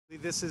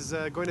This is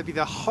going to be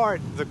the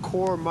heart, the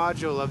core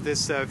module of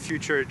this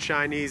future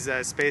Chinese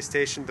space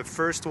station, the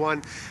first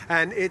one.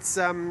 And it's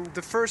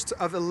the first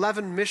of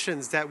 11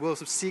 missions that will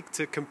seek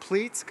to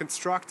complete,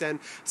 construct, and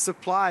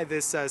supply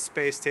this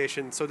space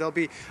station. So there'll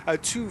be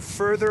 2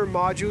 further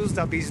modules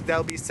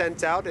that'll be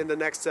sent out in the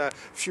next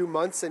few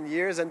months and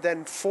years, and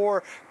then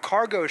 4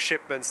 cargo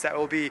shipments that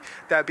will be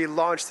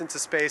launched into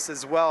space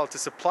as well to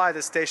supply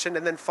the station.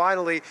 And then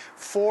finally,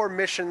 4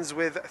 missions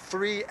with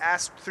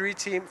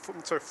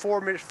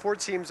 4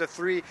 teams of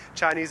 3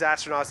 Chinese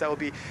astronauts that will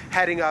be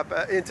heading up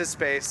into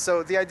space.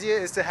 So the idea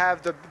is to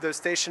have the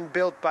station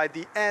built by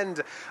the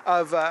end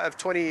of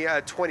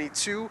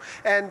 2022,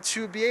 and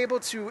to be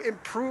able to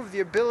improve the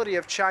ability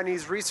of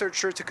Chinese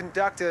researchers to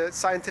conduct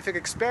scientific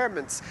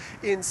experiments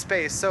in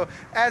space. So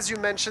as you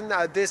mentioned,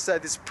 this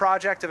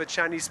project of a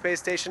Chinese space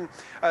station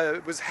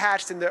was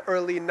hatched in the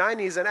early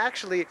 90s, and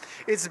actually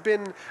it's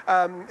been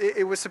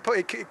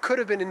it could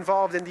have been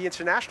involved in the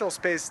International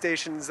Space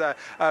Station's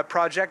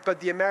project, but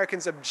the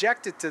Americans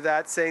objected to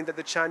that, saying that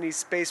the Chinese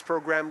space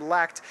program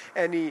lacked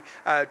any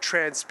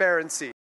transparency.